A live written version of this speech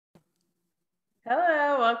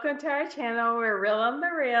Hello, welcome to our channel. We're Real on the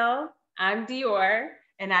Real. I'm Dior.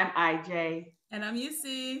 And I'm IJ. And I'm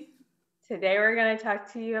UC. Today we're going to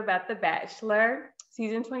talk to you about The Bachelor,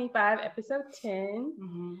 season 25, episode 10.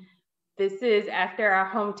 Mm-hmm. This is after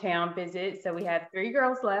our hometown visit, so we have 3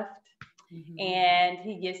 girls left. And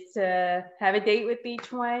he gets to have a date with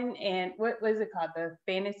each one. And what was it called? The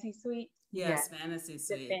fantasy suite? Yes, fantasy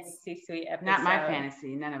suite. The fantasy suite episode. Not my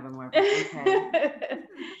fantasy. None of them were. Okay.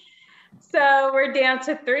 So we're down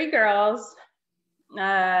to 3 girls.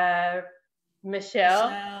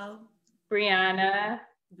 Michelle, Brianna,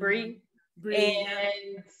 Bree,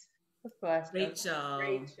 and what's the last Rachel.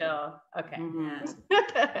 Rachel. Okay.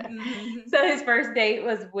 Mm-hmm. So his first date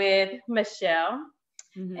was with Michelle.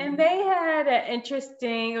 And they had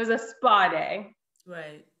it was a spa day.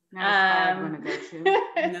 Right. Not a spa I'd want to go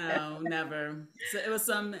to. No, never. So it was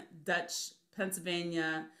some Dutch,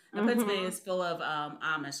 Pennsylvania. Pennsylvania is full of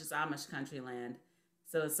Amish. It's Amish country land.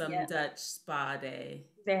 So it's some Dutch spa day.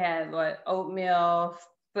 They had oatmeal,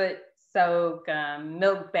 foot soak,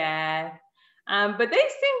 milk bath. But they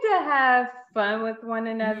seemed to have fun with one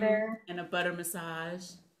another. And a butter massage.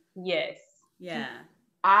 Yes. Yeah.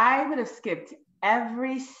 I would have skipped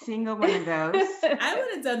every single one of those. I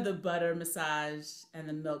would have done the butter massage and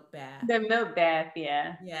the milk bath. The milk bath,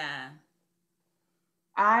 yeah. Yeah.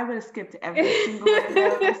 I would have skipped every single one of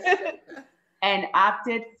those and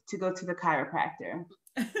opted to go to the chiropractor.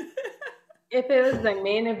 If it was the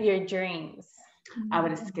man of your dreams, I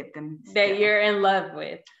would have skipped them. That you're in love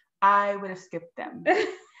with. I would have skipped them.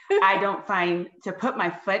 I don't find to put my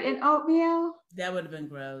foot in oatmeal. That would have been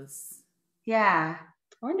gross. Yeah.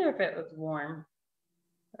 I wonder if it was warm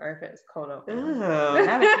or if it was cold oatmeal. Ooh,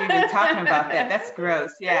 now that you're even talking about that, that's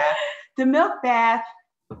gross. Yeah. The milk bath.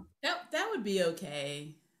 That would be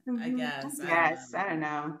okay, I guess. Yes, I don't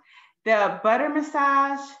know. The butter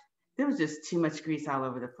massage, there was just too much grease all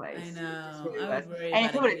over the place. I know. Really I was worried and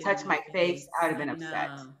if about it would have touched my face, I would have been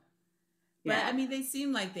upset. But I mean, they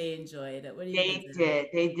seemed like they enjoyed it. What do you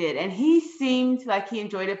think? They did. And he seemed like he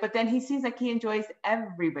enjoyed it, but then he seems like he enjoys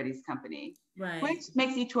everybody's company. Right. Which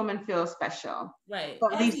makes each woman feel special. Right.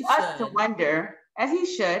 But leaves us to wonder, as he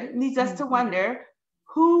should, leaves us to wonder,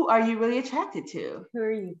 who are you really attracted to? Who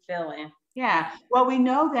are you feeling? Yeah. Well, we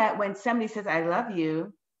know that when somebody says, I love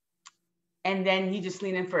you, and then you just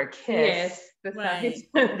lean in for a kiss,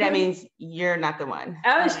 that means you're not the one.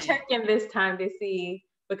 I was checking this time to see,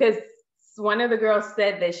 because one of the girls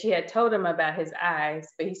said that she had told him about his eyes,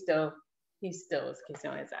 but he still was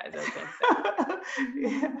kissing his eyes open. So.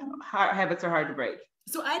 Yeah. Habits are hard to break.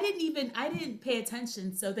 So I didn't pay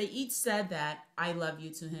attention. So they each said that I love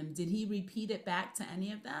you to him. Did he repeat it back to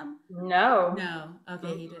any of them? No.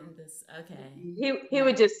 Okay, he didn't. Okay. He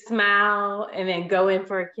would just smile and then go in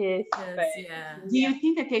for a kiss. Do you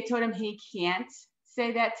think that they told him he can't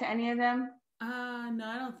say that to any of them? No,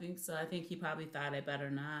 I don't think so. I think he probably thought I better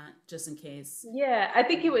not, just in case. Yeah, I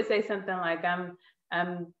think he would say something like,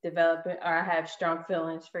 I'm developing, or I have strong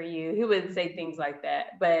feelings for you. He would say things like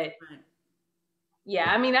that. But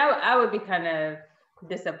yeah, I mean, I would be kind of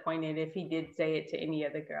disappointed if he did say it to any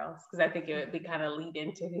of the girls, because I think it would be kind of lead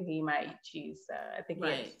into who he might choose. So I think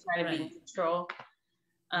he was trying to be neutral.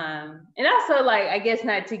 And also, I guess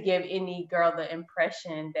not to give any girl the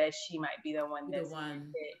impression that she might be the one that's the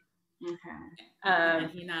one. Okay.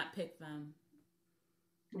 And he not pick them.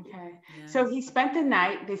 Okay. Yeah. So they spent the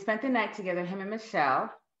night together, him and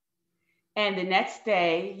Michelle. And the next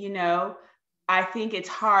day, I think it's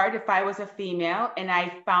hard if I was a female and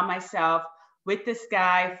I found myself with this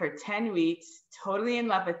guy for 10 weeks, totally in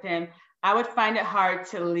love with him. I would find it hard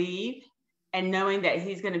to leave and knowing that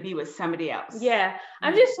he's going to be with somebody else. Yeah.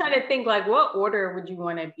 I'm just trying to think, what order would you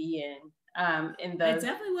want to be in? I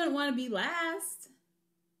definitely wouldn't want to be last.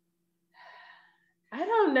 I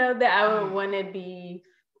don't know that I would want to be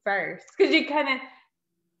first, because you kind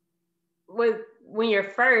of, when you're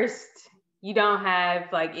first, you don't have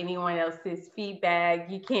anyone else's feedback.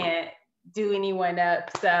 You can't do anyone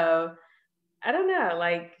up. So I don't know,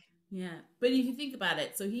 yeah. But if you think about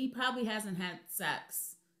it, so he probably hasn't had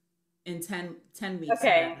sex in 10 weeks.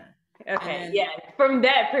 Okay. Okay. Yeah. From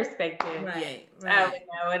that perspective. Right. I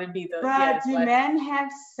wouldn't be the. But do men have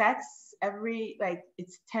sex every,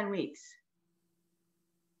 it's 10 weeks?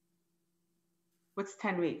 What's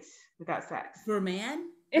 10 weeks without sex? For a man,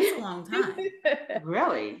 it's a long time.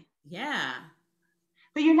 Really? Yeah.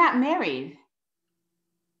 But you're not married.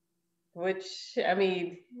 Which, I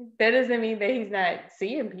mean, that doesn't mean that he's not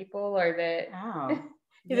seeing people or that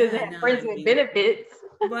he doesn't have friends with benefits.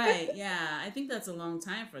 Right, yeah. I think that's a long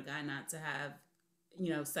time for a guy not to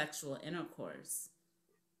have, sexual intercourse.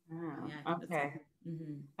 Oh, yeah, okay.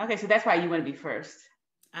 Okay, so that's why you want to be first.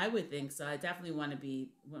 I would think so. I definitely wouldn't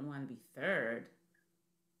want to be third.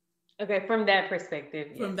 Okay, from that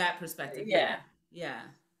perspective. From that perspective, yeah.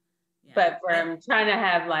 But from trying to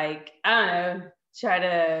have like, I don't know, try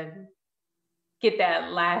to get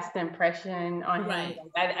that last impression on him.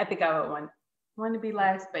 I think I would want to be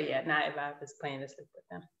last, but yeah, not if I was planning to sleep with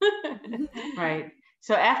him. Right.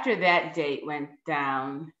 So after that date went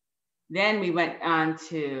down, then we went on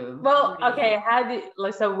to. Well, okay.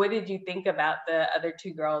 So what did you think about the other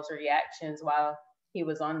two girls' reactions while he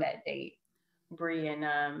was on that date, Bree and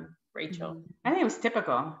Rachel? I think it was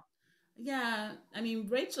typical. Yeah, I mean,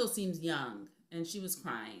 Rachel seems young, and she was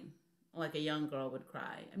crying like a young girl would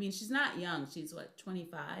cry. I mean, she's not young; she's what,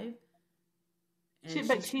 25.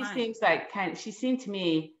 But she seems like she seemed to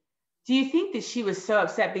me. Do you think that she was so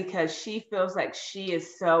upset because she feels like she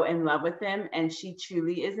is so in love with him and she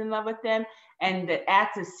truly is in love with him, and the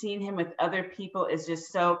act of seeing him with other people is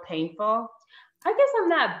just so painful? I guess I'm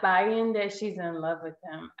not buying that she's in love with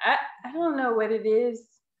him. I don't know what it is.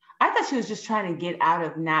 I thought she was just trying to get out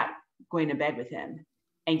of not going to bed with him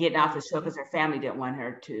and getting off the show because her family didn't want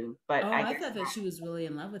her to. But I thought that she was really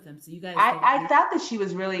in love with him. So you guys, I thought that she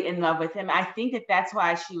was really in love with him. I think that that's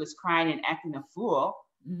why she was crying and acting a fool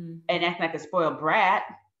and acting like a spoiled brat.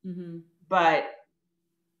 But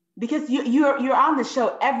because you're on the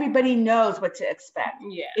show, everybody knows what to expect.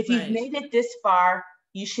 Yeah. If you've made it this far,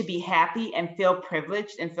 you should be happy and feel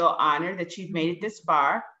privileged and feel honored that you've made it this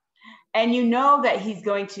far. And you know that he's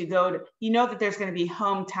going to go to, you know that there's going to be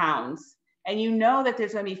hometowns, and you know that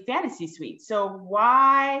there's going to be fantasy suites. So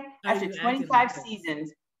why, after 25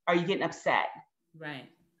 seasons, are you getting upset? Right.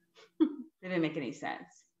 It didn't make any sense.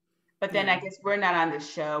 But then I guess we're not on the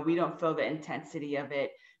show. We don't feel the intensity of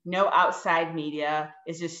it. No outside media.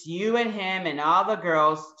 It's just you and him and all the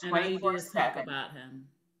girls 24/7. Talk about him.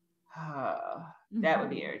 Oh, that would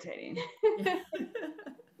be irritating.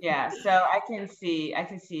 Yeah, so I can see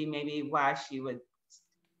maybe why she would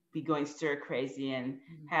be going stir crazy and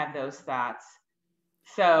have those thoughts.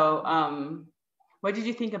 So, what did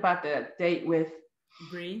you think about the date with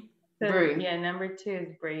Bree? Bree. Yeah, number 2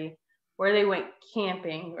 is Bree, where they went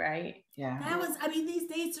camping, right? Yeah. That was, I mean, these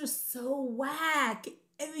dates are so whack.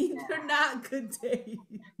 I mean, they're not good dates.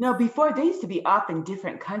 No, before they used to be off in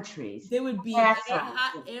different countries. They would be hot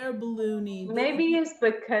air ballooning. Maybe it's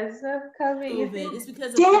because of COVID. It's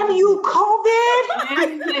because of Damn you, COVID!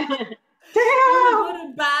 Damn! They would go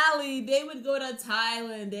to Bali. They would go to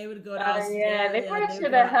Thailand. They would go to Australia. Yeah, they probably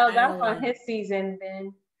should have held off on his season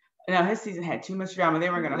then. No, his season had too much drama.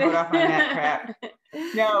 They weren't going to hold off on that crap.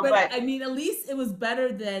 No, but I mean, at least it was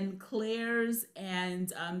better than Claire's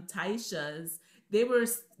and Taisha's. They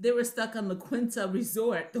were stuck on La Quinta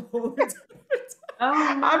Resort the whole time. Oh,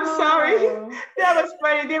 no. I'm sorry. That was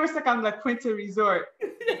funny. They were stuck on La Quinta Resort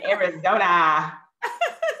in Arizona.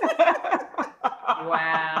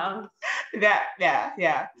 Wow.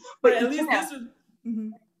 Yeah. But at least this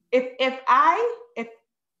was. If I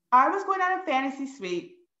was going on a fantasy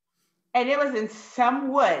suite and it was in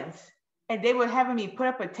some woods and they were having me put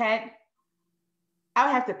up a tent, I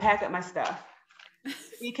would have to pack up my stuff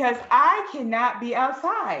because I cannot be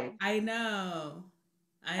outside. I know.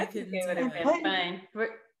 I couldn't. It would have been fun.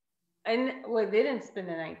 And they didn't spend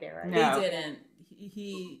the night there, right? No. They didn't.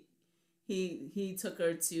 He took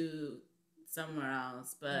her to somewhere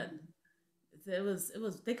else, but it was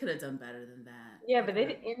they could have done better than that. Yeah, but they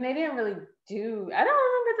didn't really do. I don't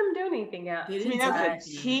remember them doing anything else. I mean, that was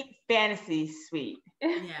a cheap fantasy suite.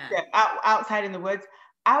 Yeah. Outside in the woods.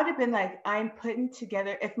 I would have been like, I'm putting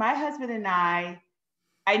together. If my husband and I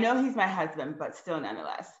know he's my husband, but still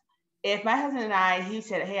nonetheless, if my husband and he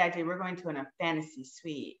said, hey, AJ, we're going to a fantasy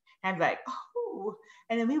suite. And I'm like, oh,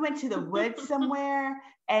 and then we went to the woods somewhere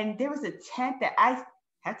and there was a tent that I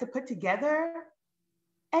had to put together.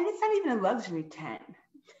 And it's not even a luxury tent.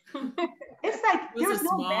 It's like, there was a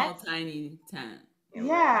small, tiny tent.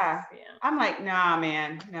 Yeah. I'm like, nah,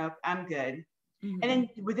 man, no, I'm good. And then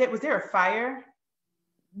was there a fire?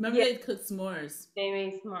 Remember they cooked s'mores. They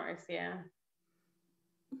made s'mores, yeah.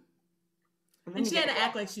 And she had to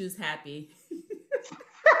act like she was happy.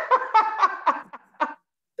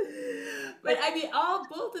 But I mean,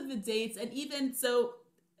 both of the dates, and even so,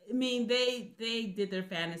 I mean, they did their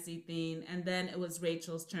fantasy thing, and then it was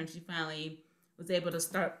Rachel's turn. She finally was able to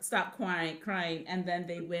stop crying, and then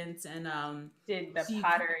they went and did the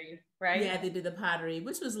pottery, right? Yeah, they did the pottery,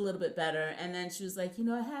 which was a little bit better. And then she was like,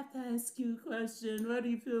 I have to ask you a question. What do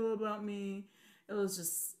you feel about me? It was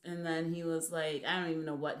just, and then he was like, I don't even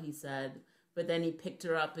know what he said, but then he picked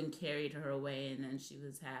her up and carried her away, and then she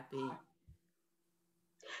was happy.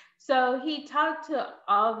 So he talked to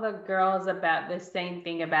all the girls about the same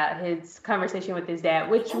thing about his conversation with his dad,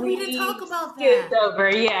 which we didn't talk about skipped that. over.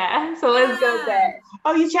 Yeah. So let's go back.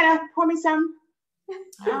 Oh, you trying to pour me some?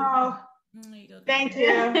 Oh, thank you.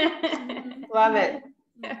 Love it.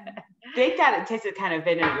 They thought it tasted kind of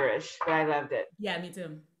vinegarish, but I loved it. Yeah, me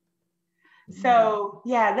too. So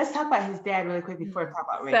yeah, let's talk about his dad really quick before we talk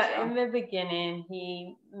about Rachel. So in the beginning,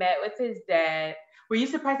 he met with his dad. Were you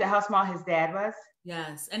surprised at how small his dad was?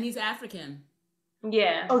 Yes, and he's African.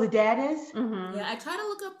 Yeah. Oh, the dad is? Mm-hmm. Yeah, I tried to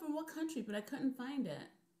look up from what country, but I couldn't find it.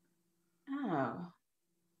 Oh.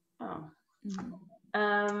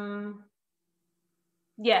 Mm-hmm.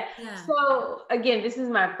 Yeah. So again, this is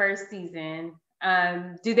my first season.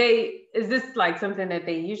 Is this like something that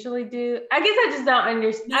they usually do? I guess I just don't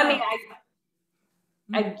understand. No. I mean,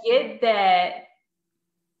 I get that.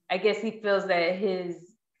 I guess he feels that his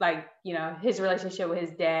relationship with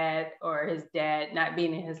his dad, or his dad not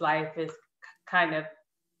being in his life, is kind of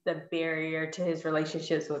the barrier to his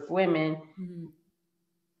relationships with women. Mm-hmm.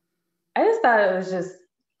 I just thought it was just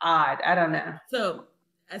odd. I don't know. So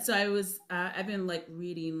I've been like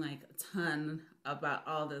reading like a ton about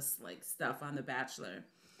all this like stuff on The Bachelor.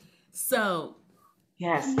 So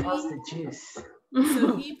yes, that's the juice.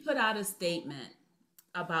 So he put out a statement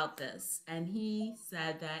about this, and he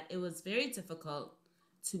said that it was very difficult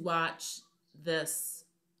to watch this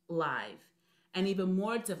live, and even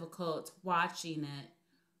more difficult watching it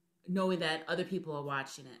knowing that other people are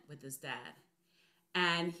watching it with his dad.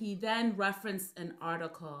 And he then referenced an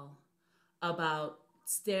article about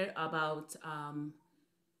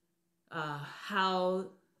how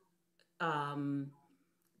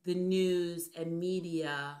the news and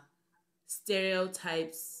media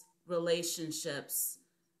stereotypes relationships,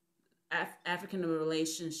 African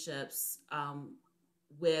relationships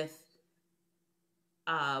with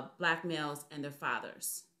Black males and their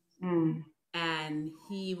fathers. Mm. And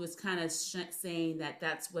he was kind of saying that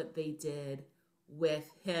that's what they did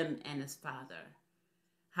with him and his father.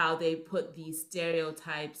 How they put these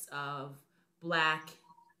stereotypes of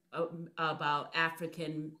about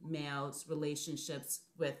African males' relationships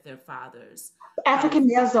with their fathers. African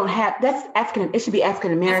males don't have, that's African, it should be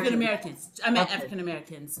African Americans. African Americans. I meant African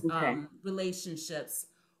Americans. Okay. Relationships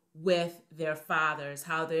with their fathers,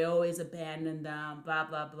 how they always abandon them, blah,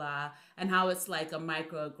 blah, blah. And how it's like a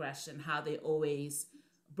microaggression, how they always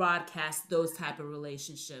broadcast those type of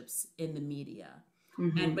relationships in the media.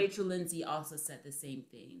 Mm-hmm. And Rachel Lindsay also said the same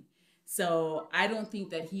thing. So I don't think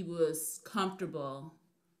that he was comfortable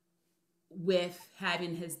with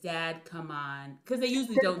having his dad come on, because they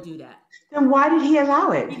usually don't do that. Then why did he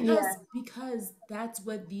allow it? Because that's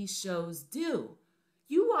what these shows do.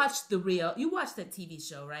 You watch the TV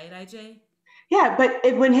show, right, IJ? Yeah, but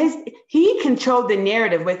he controlled the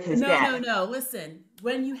narrative with his dad. No. Listen,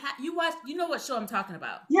 when you watch, you know what show I'm talking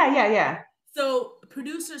about. Yeah. So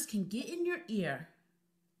producers can get in your ear,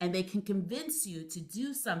 and they can convince you to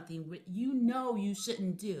do something you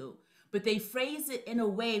shouldn't do. But they phrase it in a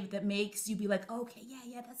way that makes you be like, okay,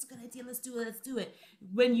 yeah, that's a good idea. Let's do it.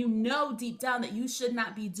 When you know deep down that you should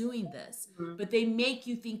not be doing this, mm-hmm. but they make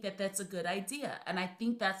you think that that's a good idea. And I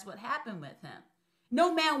think that's what happened with him.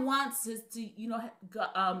 No man wants to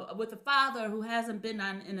with a father who hasn't been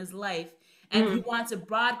on in his life, and mm-hmm. he wants to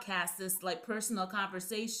broadcast this like personal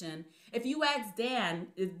conversation. If you ask Dan,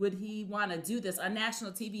 would he want to do this on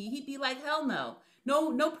national TV? He'd be like, hell no.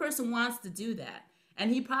 No person wants to do that. And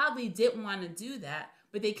he probably didn't want to do that,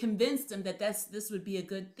 but they convinced him that this would be a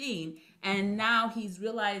good thing. And now he's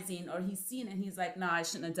realizing, or he's seen it, and he's like, no, I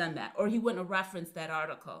shouldn't have done that. Or he wouldn't have referenced that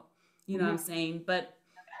article. You know mm-hmm. what I'm saying?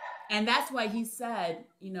 And that's why he said,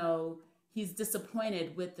 he's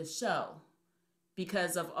disappointed with the show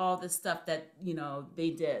because of all the stuff that, they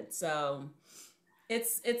did. So it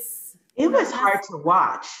was hard to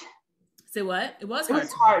watch. Say what? It was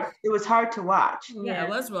hard to watch. Yeah, it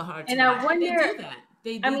was real hard to watch. And I wonder,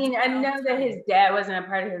 they do that. I know that his dad wasn't a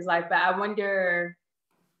part of his life, but I wonder,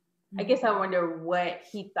 I guess I wonder what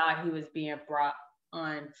he thought he was being brought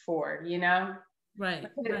on for, Right.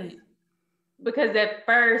 Because at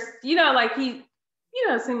first, like he,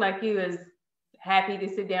 seemed like he was happy to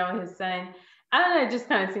sit down with his son. I don't know, it just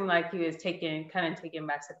kind of seemed like he was taken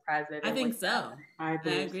by surprise. I think so. I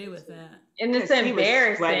agree with that. And it's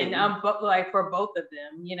embarrassing, for both of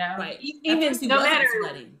them, Right. Even no matter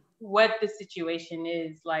what the situation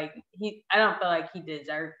is, like I don't feel like he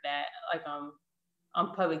deserved that, like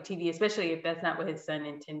on public TV, especially if that's not what his son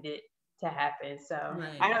intended to happen. So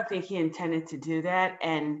right. I don't think he intended to do that,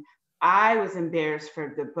 and I was embarrassed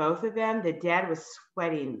for the both of them. The dad was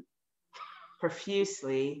sweating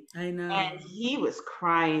profusely. I know. And he was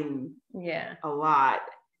crying a lot.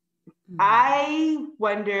 I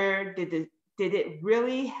wonder, did it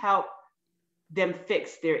really help them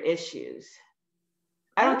fix their issues?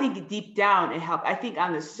 I don't think deep down it helped. I think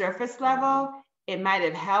on the surface level, it might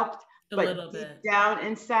have helped, but deep down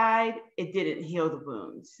inside, it didn't heal the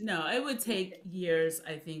wounds. No, it would take years,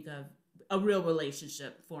 I think, of a real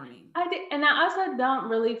relationship forming. And I also don't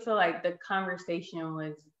really feel like the conversation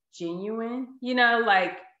was genuine, you know,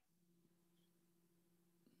 like,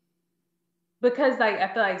 because like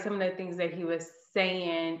I feel like some of the things that he was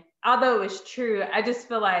saying, although it was true, I just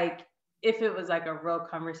feel like if it was like a real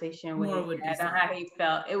conversation with his dad on how he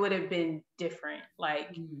felt, it would have been different.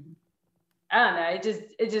 Like, I don't know.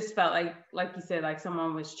 It just felt like you said, like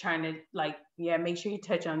someone was trying to like, yeah, make sure you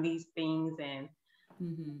touch on these things. And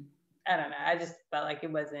I don't know. I just felt like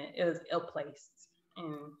it was ill-placed.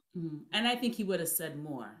 And I think he would have said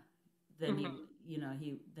more than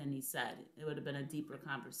than he said. It would have been a deeper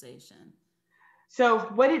conversation. So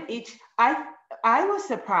what did I was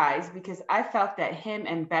surprised because I felt that him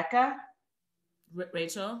and Becca.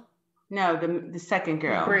 Rachel? No, the second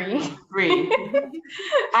girl. Bree.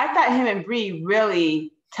 I thought him and Bree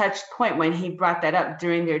really touched point when he brought that up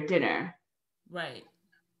during their dinner. Right.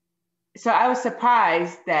 So I was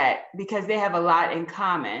surprised that because they have a lot in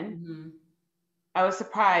common, I was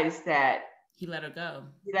surprised that he let her go.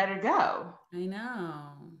 I know.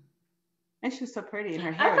 And she was so pretty, and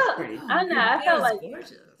her hair was pretty. I know. I felt like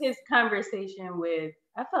gorgeous. his conversation with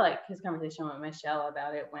Michelle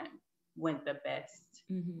about it went the best.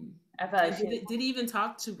 I felt like did he even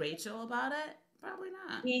talk to Rachel about it? Probably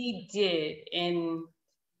not. He did, and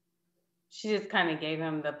she just kind of gave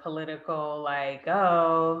him the political, like,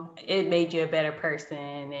 oh, it made you a better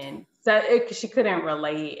person, and so she couldn't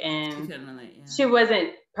relate, and she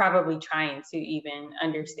wasn't probably trying to even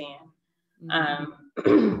understand.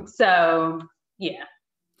 So yeah.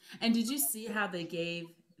 And did you see how they gave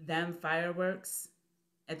them fireworks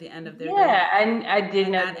at the end of their day? Yeah, I did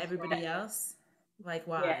know. Not everybody else. Like,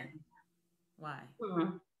 why? Yeah. Why?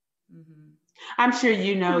 I'm sure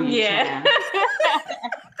you know.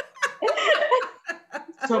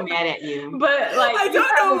 So mad at you. But like, I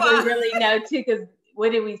don't know why. Really know too, because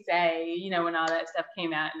what did we say? You know, when all that stuff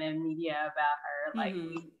came out in the media about her, like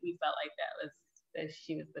we felt like that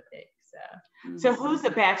she was the pick. So who's the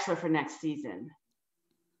Bachelor for next season?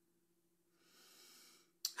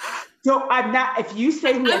 So I'm not. If you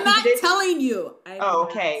say who, I'm not telling you.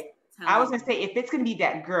 Okay. I was gonna say if it's gonna be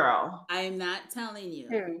that girl. I am not telling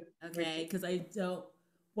you. Okay, because I don't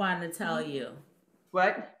want to tell you.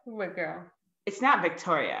 What girl? It's not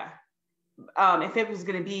Victoria. If it was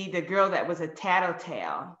gonna be the girl that was a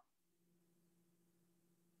tattletale.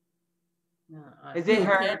 No, is it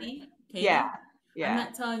her? Katie? Yeah. I'm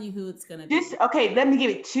not telling you who it's gonna be. Okay, let me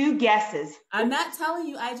give it 2 guesses. I'm not telling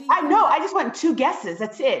you, IG. I know. I just want 2 guesses.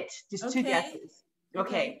 That's it. Just 2 guesses.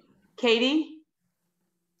 Okay. Katie.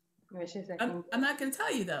 I'm not gonna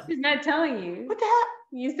tell you though. She's not telling you. What the hell?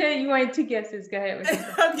 You said you wanted 2 guesses. Go ahead.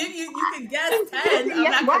 I'll give you. You can guess 10. I'm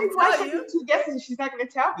not gonna tell you. 2 guesses. She's not gonna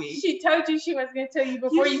tell me. She told you she was gonna tell you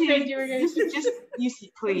before you said you were gonna. You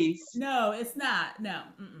see, please. No, it's not. No.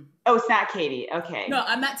 Oh, it's not Katie. Okay. No,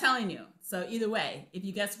 I'm not telling you. So either way, if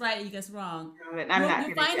you guess right, you guess wrong. You'll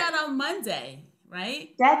find out on Monday,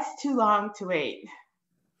 right? That's too long to wait.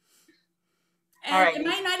 And it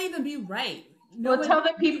might not even be right. Well, tell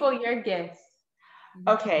the people your guess.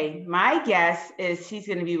 Okay, my guess is he's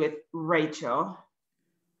going to be with Rachel.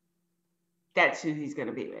 That's who he's going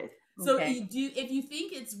to be with. So if you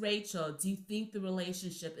think it's Rachel, do you think the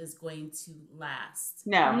relationship is going to last?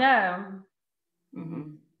 No.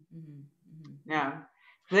 No.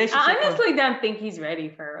 I honestly don't think he's ready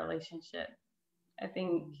for a relationship. I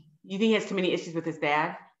think. You think he has too many issues with his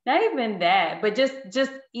dad? Not even that, but just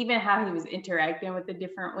even how he was interacting with the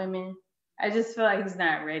different women. I just feel like he's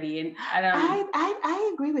not ready, and I don't.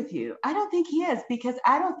 I agree with you. I don't think he is because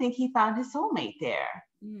I don't think he found his soulmate there.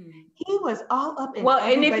 He was all up in. Well,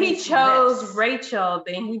 and if he chose Rachel,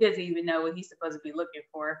 then he doesn't even know what he's supposed to be looking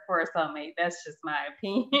for a soulmate. That's just my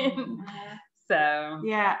opinion. So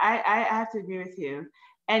yeah, I have to agree with you.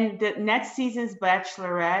 And the next season's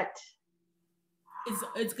Bachelorette,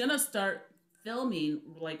 it's gonna start filming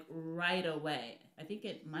like right away. I think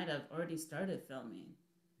it might have already started filming.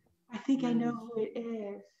 I think I know who it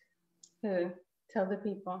is. Who? Tell the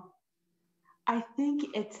people. I think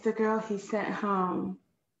it's the girl he sent home.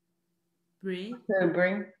 Bree?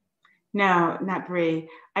 Bree? No, not Bree.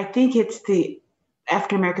 I think it's the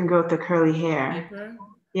African American girl with the curly hair. Piper?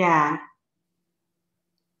 Yeah.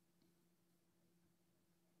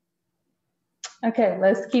 Okay,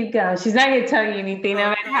 let's keep going. She's not gonna tell you anything, no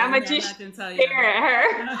matter how much you stare at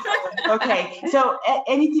her. Okay, so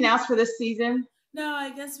anything else for this season? No, I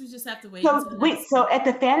guess we just have to wait. So at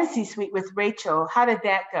the fantasy suite with Rachel, how did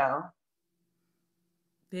that go?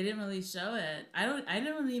 They didn't really show it. I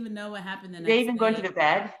don't even know what happened the next day. They even day. going to the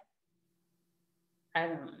bed? I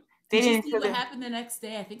don't. Did you see what happened the next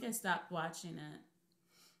day? I think I stopped watching it.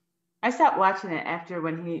 I stopped watching it after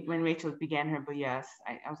when Rachel began her BS.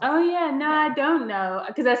 I was like, oh yeah, no, I don't know,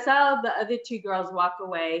 because I saw the other two girls walk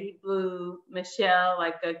away. He blew Michelle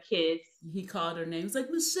like a kiss. He called her name. He was like,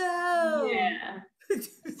 Michelle. Yeah. The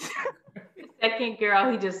second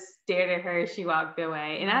girl, he just stared at her as she walked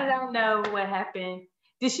away, and I don't know what happened.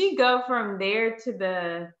 Did she go from there to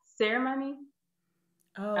the ceremony?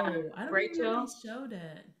 Oh, I don't think they showed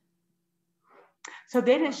it. So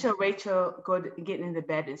they didn't show Rachel getting into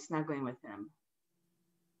bed and snuggling with him.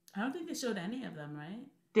 I don't think they showed any of them, right?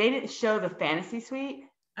 They didn't show the fantasy suite?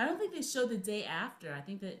 I don't think they showed the day after. I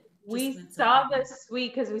think that we saw the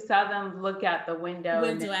suite because we saw them look out the window.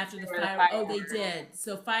 After the fireworks. Oh, they did.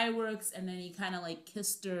 So fireworks, and then he kind of like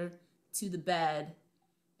kissed her to the bed,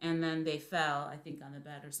 and then they fell, I think, on the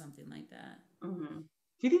bed or something like that. Mm-hmm.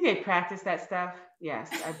 Do you think they practiced that stuff? Yes.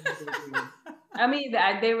 I mean,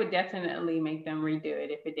 they would definitely make them redo it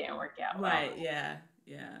if it didn't work out. Right, yeah.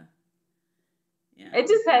 It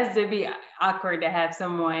just has to be awkward to have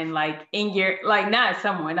someone like in your, like not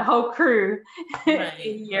someone, the whole crew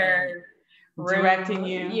in your room. Directing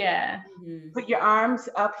you. Yeah. Mm-hmm. Put your arms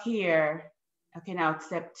up here. Okay, now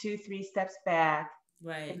step 2, 3 steps back.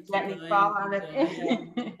 Right. And gently fall on it.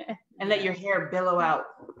 And let your hair billow out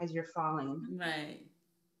as you're falling. Right.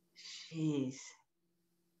 Jeez.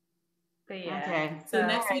 But yeah. Okay. So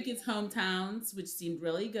next week is hometowns, which seemed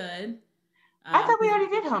really good. I thought we already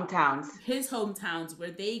did hometowns. His hometowns,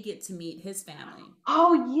 where they get to meet his family.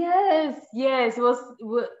 Oh yes.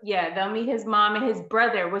 Well, yeah, they'll meet his mom and his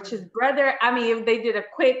brother, which his brother. I mean, they did a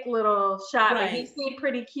quick little shot, but he seemed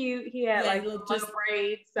pretty cute. He had like little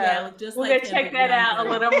braids, so we're gonna check that out a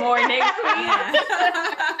little more next week.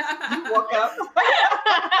 You woke up.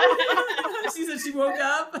 She said she woke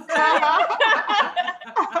up.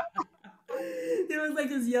 It was like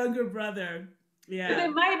his younger brother. Yeah, but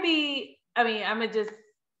it might be. I mean, I'm gonna just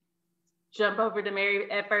jump over to Married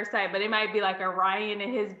at First Sight, but it might be like a Ryan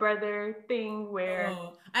and his brother thing where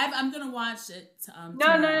I'm gonna watch it.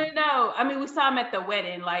 No. I mean, we saw him at the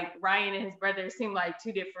wedding. Like Ryan and his brother seem like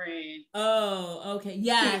two different. Oh, okay.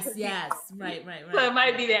 Yes. Right. So it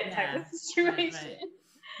might be that type of situation.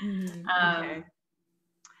 Right. Mm-hmm. Okay.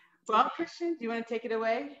 Well, Christian, do you want to take it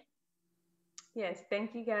away? Yes.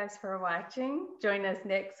 Thank you guys for watching. Join us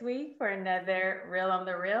next week for another Real on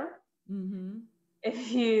the Real. Mm-hmm.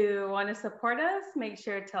 If you want to support us, make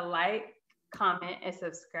sure to like, comment, and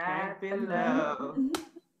subscribe below.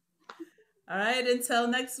 All right, until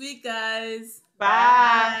next week, guys.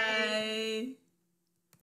 Bye.